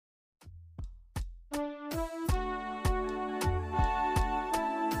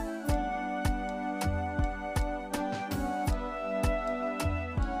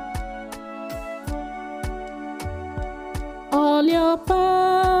your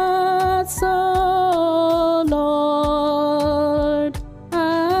paths, O Lord,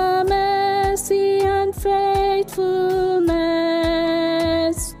 are mercy and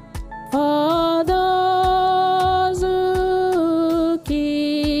faithfulness for those who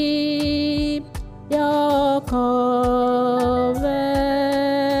keep your covenant.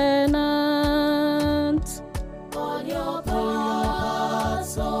 On your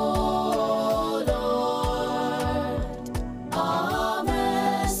paths, O Lord, are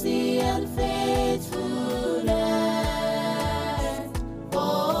mercy and faithfulness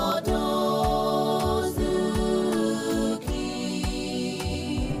for those who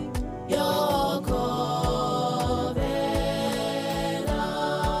keep your covenant.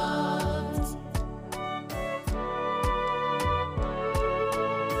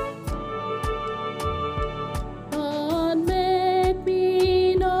 Lord, make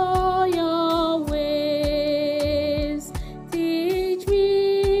me know your ways. Teach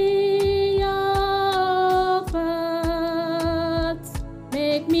me your paths.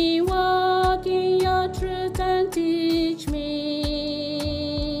 Make me walk in your truth and teach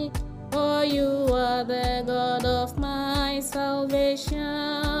me. For you are the God of my salvation.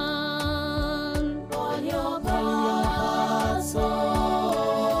 On your paths,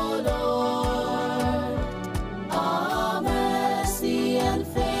 O Lord, are mercy and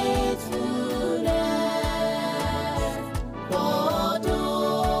faithfulness for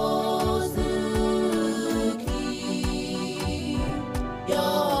those who keep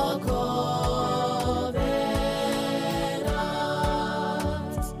your covenant.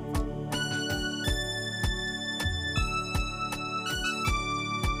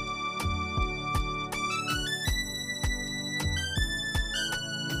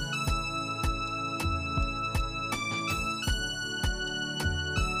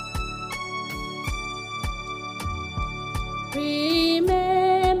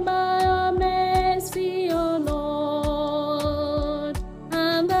 Remember your mercy, O Lord,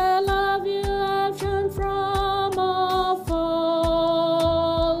 and the love you have shown from of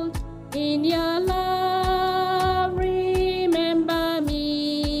old. In your love, remember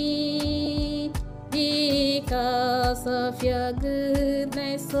me, because of your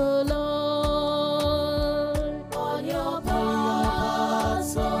goodness, O Lord.